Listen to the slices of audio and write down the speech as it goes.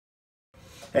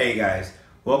Hey guys,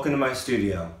 welcome to my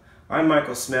studio. I'm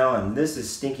Michael Smail and this is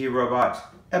Stinky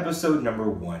Robot, episode number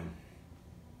 1.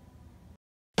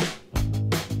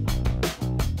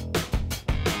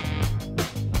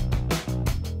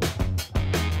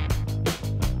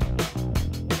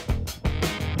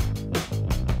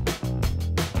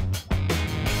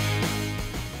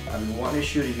 I've been wanting to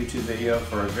shoot a YouTube video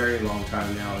for a very long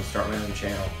time now and start my own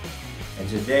channel. And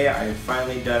today I have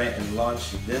finally done it and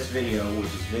launched this video, which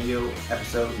is video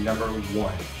episode number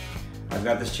 1. I've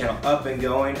got this channel up and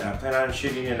going and I plan on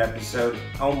shooting an episode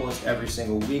almost every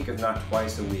single week, if not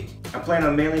twice a week. I plan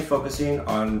on mainly focusing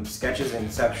on sketches and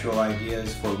conceptual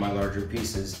ideas for my larger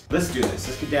pieces. Let's do this.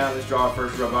 Let's get down, let's draw our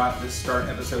first robot. Let's start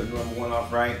episode number 1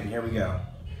 off right, and here we go.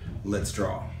 Let's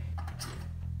draw.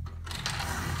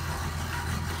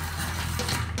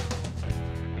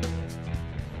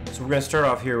 So we're going to start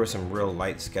off here with some real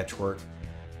light sketch work,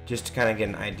 just to kind of get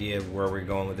an idea of where we're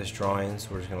going with this drawing. So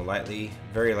we're just going to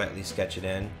very lightly sketch it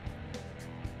in.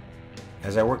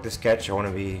 As I work the sketch, I want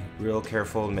to be real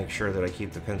careful to make sure that I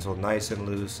keep the pencil nice and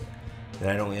loose, and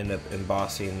I don't end up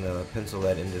embossing the pencil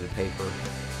lead into the paper.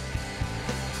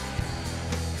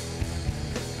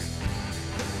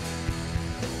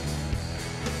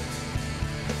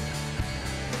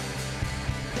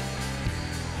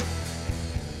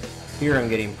 Here I'm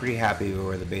getting pretty happy with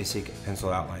where the basic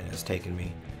pencil outline has taken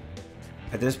me.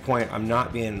 At this point, I'm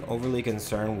not being overly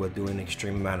concerned with doing an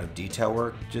extreme amount of detail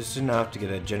work, just enough to get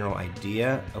a general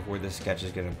idea of where the sketch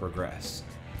is going to progress.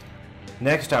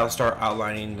 Next, I'll start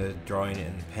outlining the drawing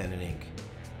in pen and ink.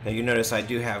 Now you notice I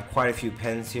do have quite a few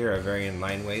pens here of varying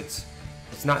line weights.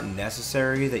 It's not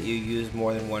necessary that you use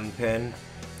more than one pen.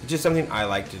 It's just something I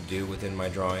like to do within my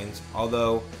drawings,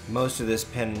 although most of this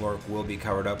pen work will be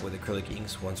covered up with acrylic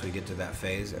inks once we get to that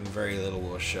phase, and very little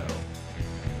will show.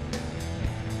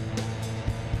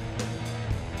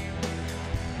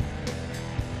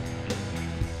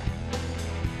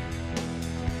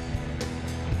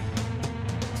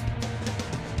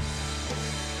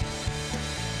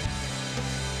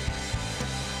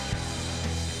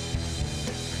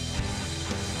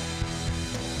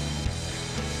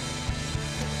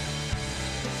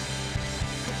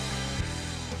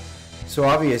 So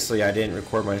obviously I didn't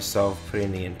record myself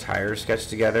putting the entire sketch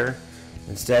together,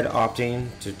 instead opting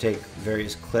to take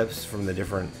various clips from the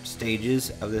different stages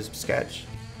of this sketch.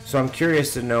 So I'm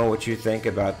curious to know what you think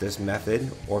about this method,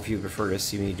 or if you prefer to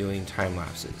see me doing time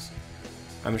lapses.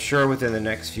 I'm sure within the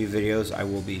next few videos I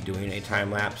will be doing a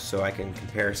time lapse so I can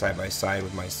compare side by side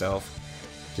with myself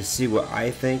to see what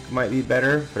I think might be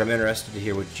better, but I'm interested to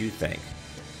hear what you think.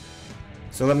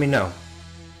 So let me know.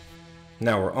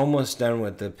 Now we're almost done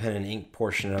with the pen and ink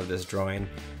portion of this drawing,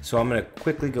 so I'm going to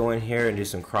quickly go in here and do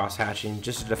some cross hatching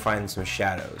just to define some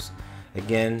shadows.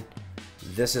 Again,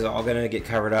 this is all going to get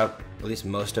covered up, at least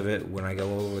most of it, when I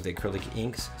go over with acrylic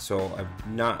inks, so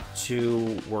I'm not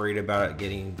too worried about it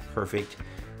getting perfect.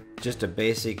 Just a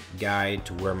basic guide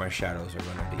to where my shadows are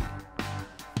going to be.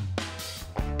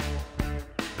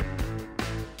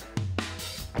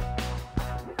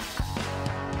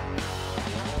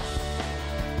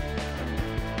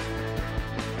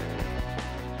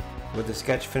 With the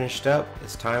sketch finished up,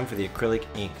 it's time for the acrylic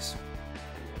inks.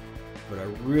 But I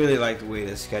really like the way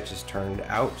this sketch has turned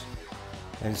out,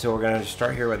 and so we're going to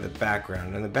start here with the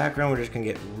background. And the background, we're just going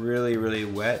to get really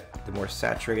wet. The more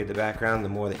saturated the background, the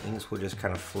more the inks will just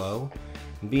kind of flow.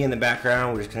 And being in the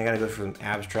background, we're just going to go for some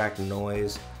abstract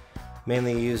noise,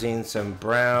 mainly using some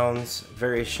browns,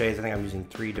 various shades. I think I'm using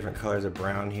 3 different colors of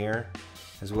brown here,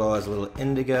 as well as a little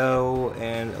indigo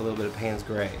and a little bit of Payne's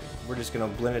gray. We're just going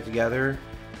to blend it together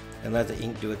and let the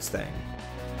ink do its thing.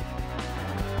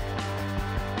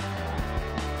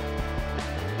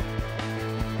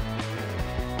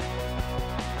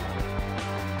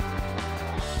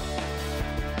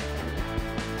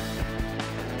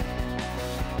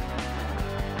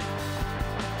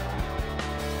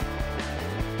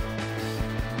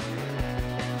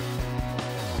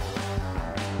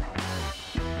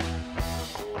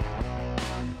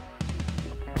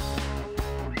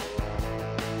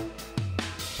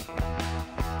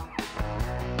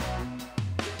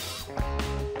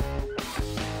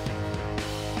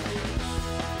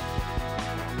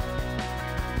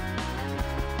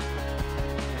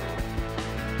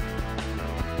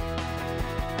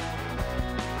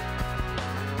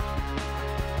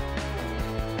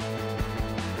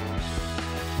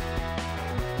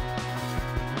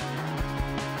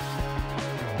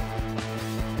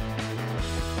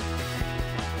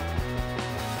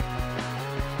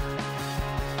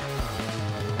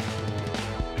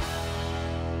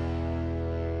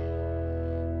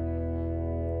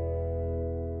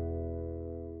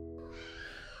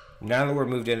 Now that we're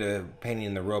moved into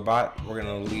painting the robot, we're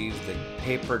going to leave the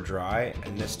paper dry,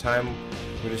 and this time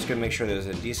we're just going to make sure there's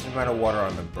a decent amount of water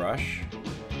on the brush,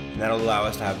 and that'll allow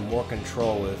us to have more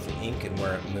control with the ink and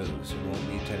where it moves. We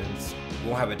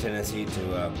won't have a tendency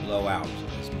to blow out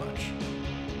as much.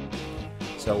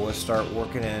 So we'll start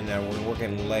working in, we're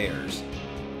working in layers.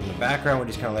 In the background, we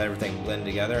just kind of let everything blend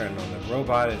together, and on the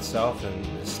robot itself and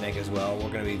the snake as well,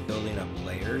 we're going to be building up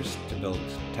layers to build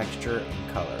texture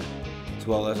and color, as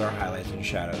well as our highlights and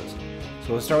shadows.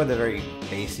 So we'll start with a very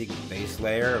basic base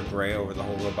layer of gray over the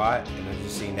whole robot, and as you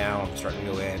see now, I'm starting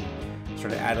to go in,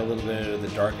 start to add a little bit of the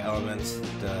dark elements,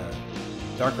 the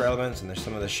darker elements, and there's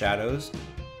some of the shadows.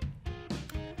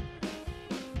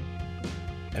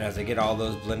 And as I get all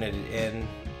those blended in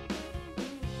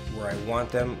where I want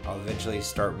them, I'll eventually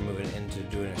start moving into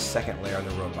doing a second layer on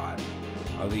the robot.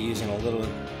 I'll be using a little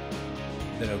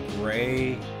bit of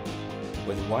gray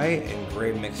with white and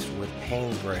gray mixed with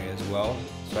Payne's gray as well,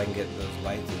 so I can get those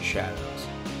lights and shadows.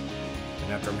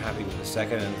 And after I'm happy with the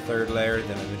second and third layer,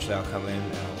 then eventually I'll come in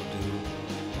and I'll do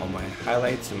all my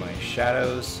highlights and my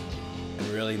shadows and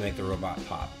really make the robot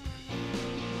pop.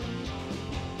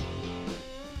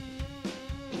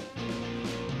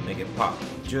 Make it pop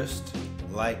just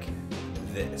like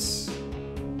this.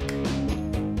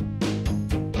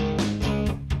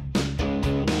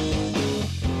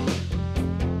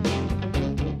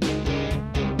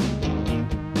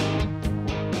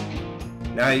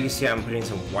 Now you can see I'm putting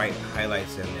some white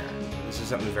highlights in there. This is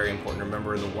something very important.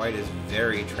 Remember, the white is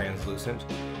very translucent.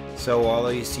 So although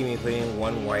you see me putting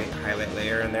one white highlight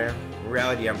layer in there, in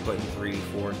reality I'm putting 3,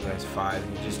 4, sometimes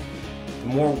 5. The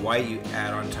more white you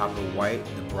add on top of white,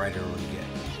 the brighter it will get.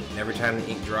 And every time the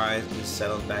ink dries, it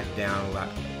settles back down,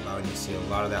 allowing you to see a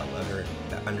lot of that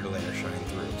underlayer shine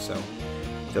through. So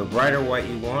the brighter white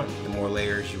you want, the more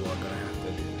layers you are going to have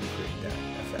to do to create that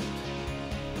effect.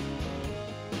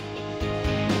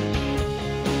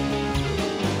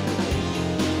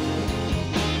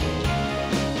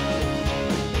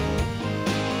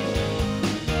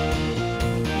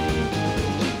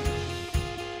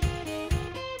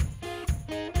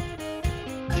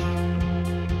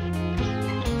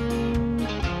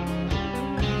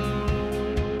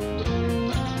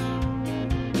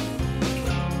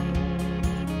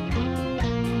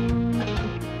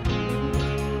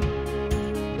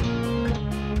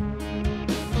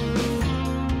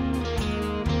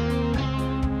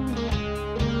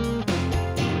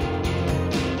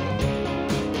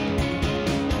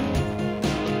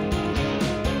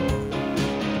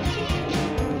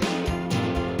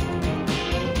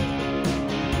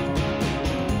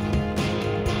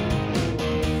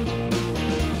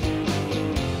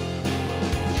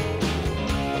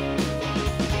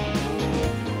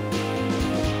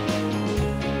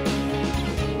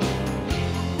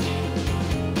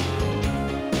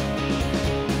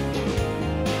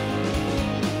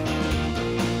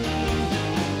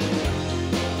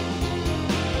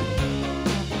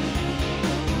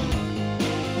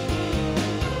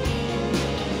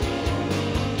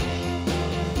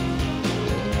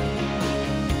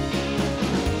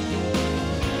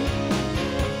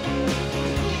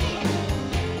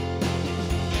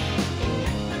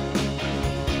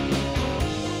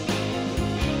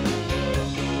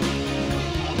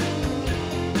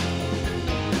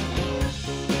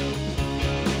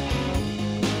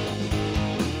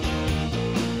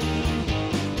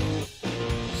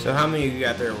 So how many of you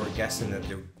out there were guessing that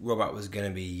the robot was going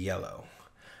to be yellow?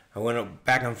 I went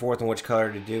back and forth on which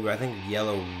color to do, but I think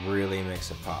yellow really makes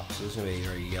it pop. So this is going to be a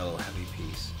very yellow heavy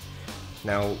piece.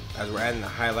 Now, as we're adding the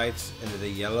highlights into the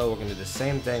yellow, we're going to do the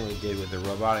same thing we did with the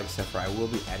robot, except for I will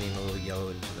be adding a little yellow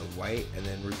into the white and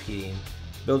then repeating,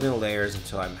 building layers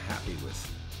until I'm happy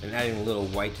with. And adding a little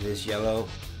white to this yellow,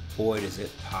 boy does it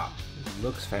pop. It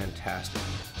looks fantastic.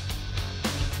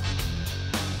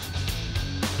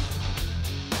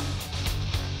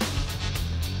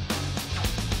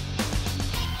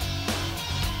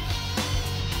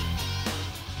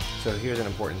 So here's an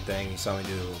important thing, you saw me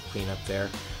do a little cleanup there.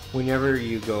 Whenever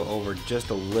you go over just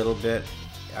a little bit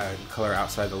color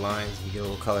outside the lines, you get a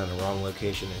little color in the wrong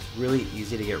location, it's really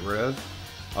easy to get rid of.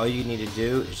 All you need to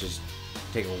do is just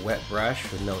take a wet brush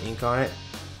with no ink on it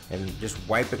and just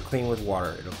wipe it clean with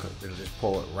water. It'll just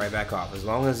pull it right back off. As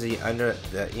long as the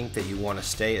ink that you want to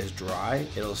stay is dry,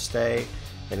 it'll stay,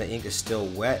 and the ink is still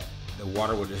wet, the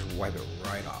water will just wipe it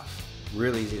right off.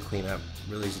 Really easy to clean up,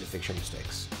 really easy to fix your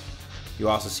mistakes. You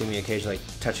also see me occasionally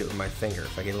touch it with my finger.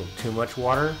 If I get a little too much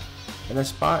water in a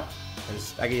spot,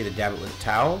 I can either dab it with a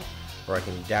towel or I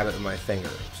can dab it with my finger.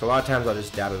 So a lot of times I'll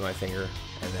just dab it with my finger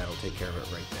and that'll take care of it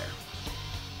right there.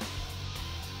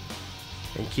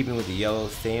 In keeping with the yellow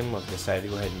theme, I've decided to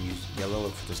go ahead and use yellow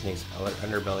for the snake's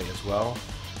underbelly as well.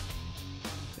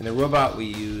 In the robot we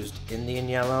used Indian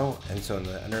yellow, and so in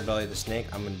the underbelly of the snake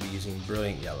I'm going to be using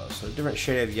brilliant yellow. So a different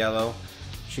shade of yellow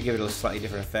should give it a slightly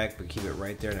different effect, but keep it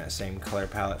right there in that same color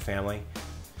palette family.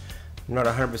 I'm not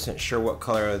 100% sure what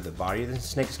color the body of the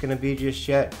snake is going to be just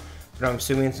yet, but I'm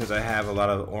assuming since I have a lot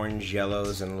of orange,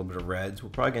 yellows, and a little bit of reds, we're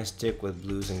probably going to stick with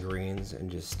blues and greens and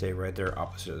just stay right there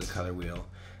opposite of the color wheel.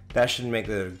 That should make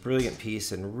it a brilliant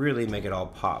piece and really make it all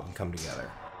pop and come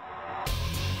together.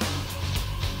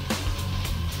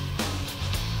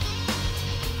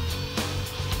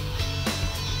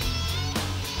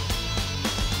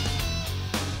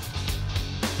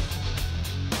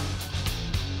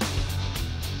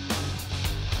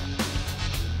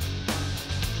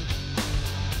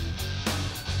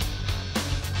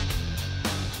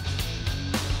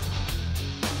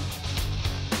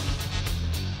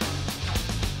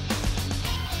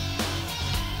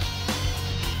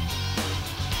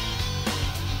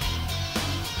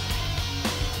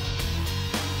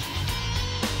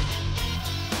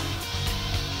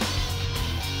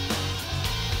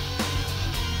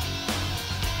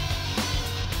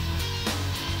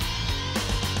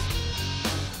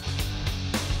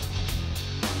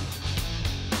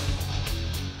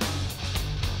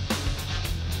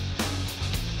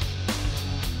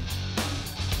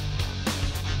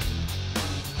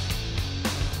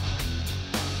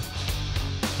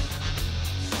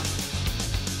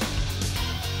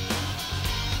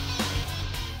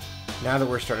 Now that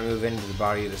we're starting to move into the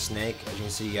body of the snake, as you can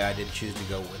see, I did choose to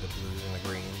go with the blues and the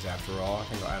greens after all. I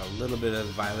think I'll add a little bit of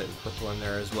violet and purple in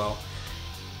there as well.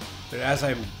 But as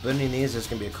I'm blending these, it's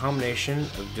going to be a combination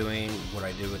of doing what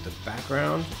I did with the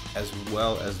background as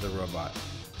well as the robot.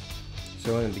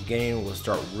 So in the beginning, we'll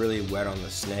start really wet on the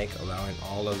snake, allowing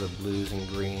all of the blues and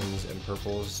greens and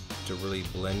purples to really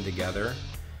blend together.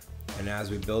 And as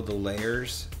we build the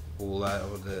layers, we'll allow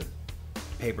the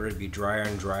paper to be drier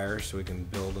and drier so we can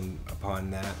build them upon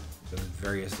that, those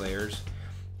various layers.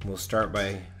 We'll start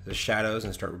by the shadows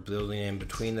and start building in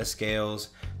between the scales,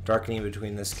 darkening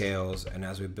between the scales, and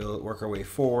as we work our way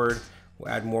forward,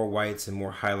 we'll add more whites and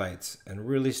more highlights and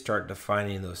really start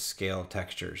defining those scale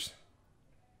textures.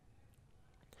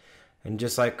 And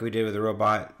just like we did with the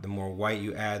robot, the more white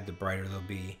you add, the brighter they'll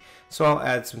be. So I'll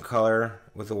add some color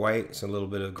with the white, so a little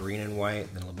bit of green and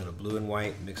white, then a little bit of blue and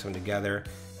white, mix them together.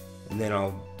 And then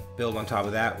I'll build on top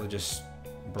of that with just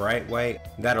bright white.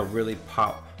 That'll really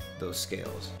pop those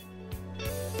scales.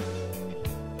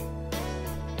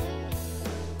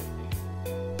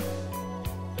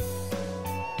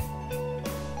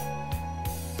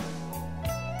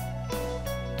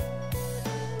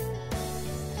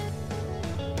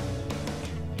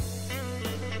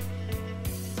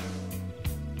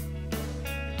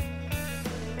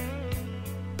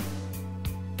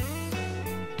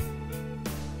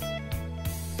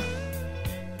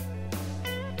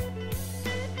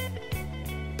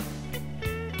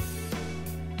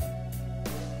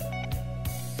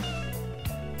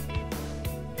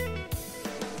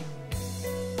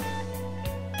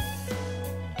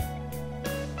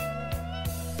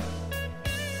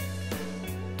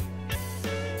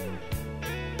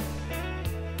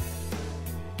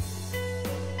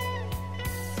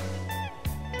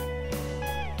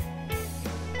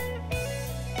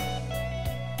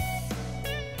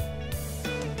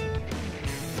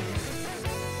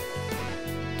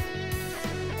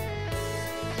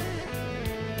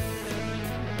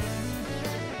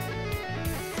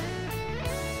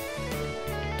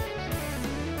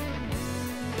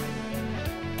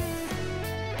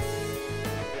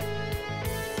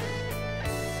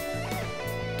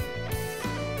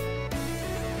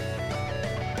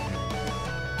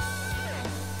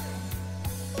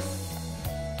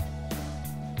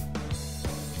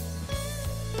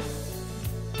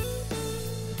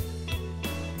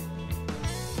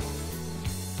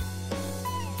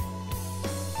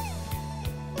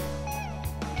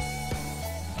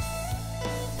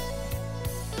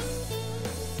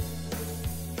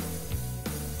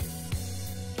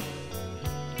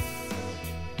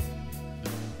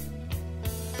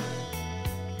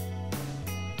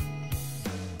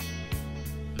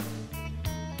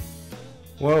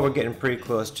 Well, we're getting pretty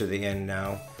close to the end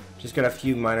now. Just got a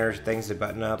few minor things to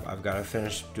button up. I've got to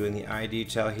finish doing the eye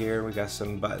detail here. We got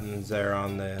some buttons there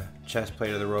on the chest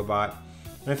plate of the robot,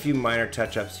 and a few minor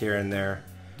touch-ups here and there.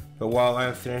 But while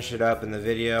I finish it up in the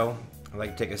video, I'd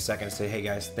like to take a second to say, hey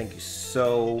guys, thank you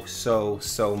so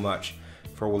much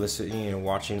for listening and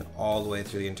watching all the way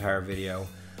through the entire video.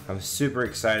 I'm super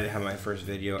excited to have my first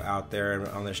video out there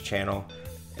on this channel,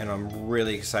 and I'm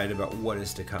really excited about what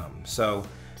is to come. So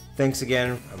thanks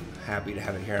again. I'm happy to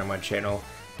have it here on my channel,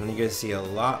 and you're going to see a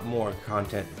lot more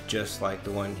content just like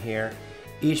the one here.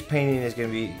 Each painting is going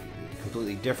to be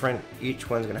completely different. Each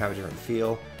one's going to have a different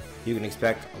feel. You can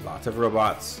expect lots of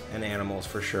robots and animals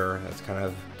for sure. That's kind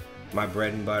of my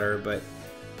bread and butter, but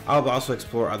I'll also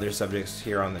explore other subjects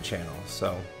here on the channel.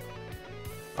 So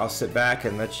I'll sit back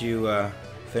and let you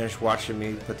finish watching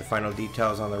me put the final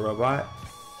details on the robot,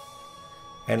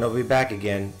 and I'll be back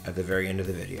again at the very end of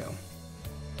the video.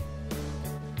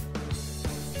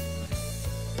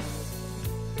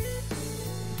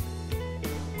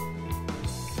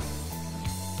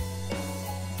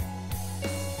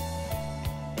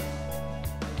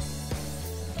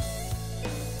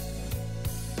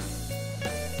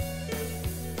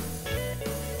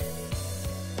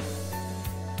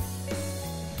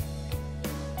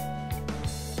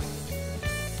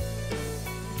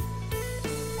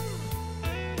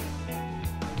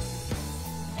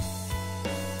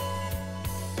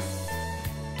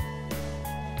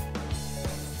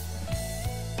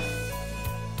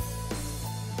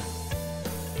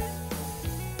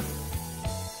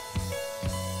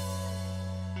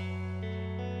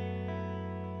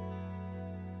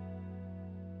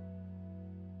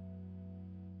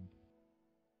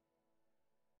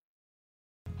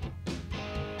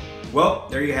 Well,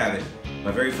 there you have it.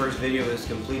 My very first video is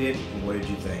completed, and what did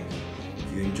you think?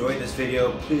 If you enjoyed this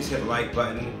video, please hit the like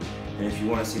button, and if you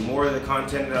want to see more of the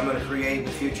content that I'm going to create in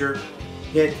the future,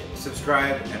 hit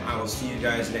subscribe, and I will see you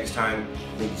guys next time.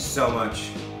 Thank you so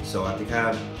much. So,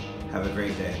 have a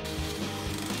great day.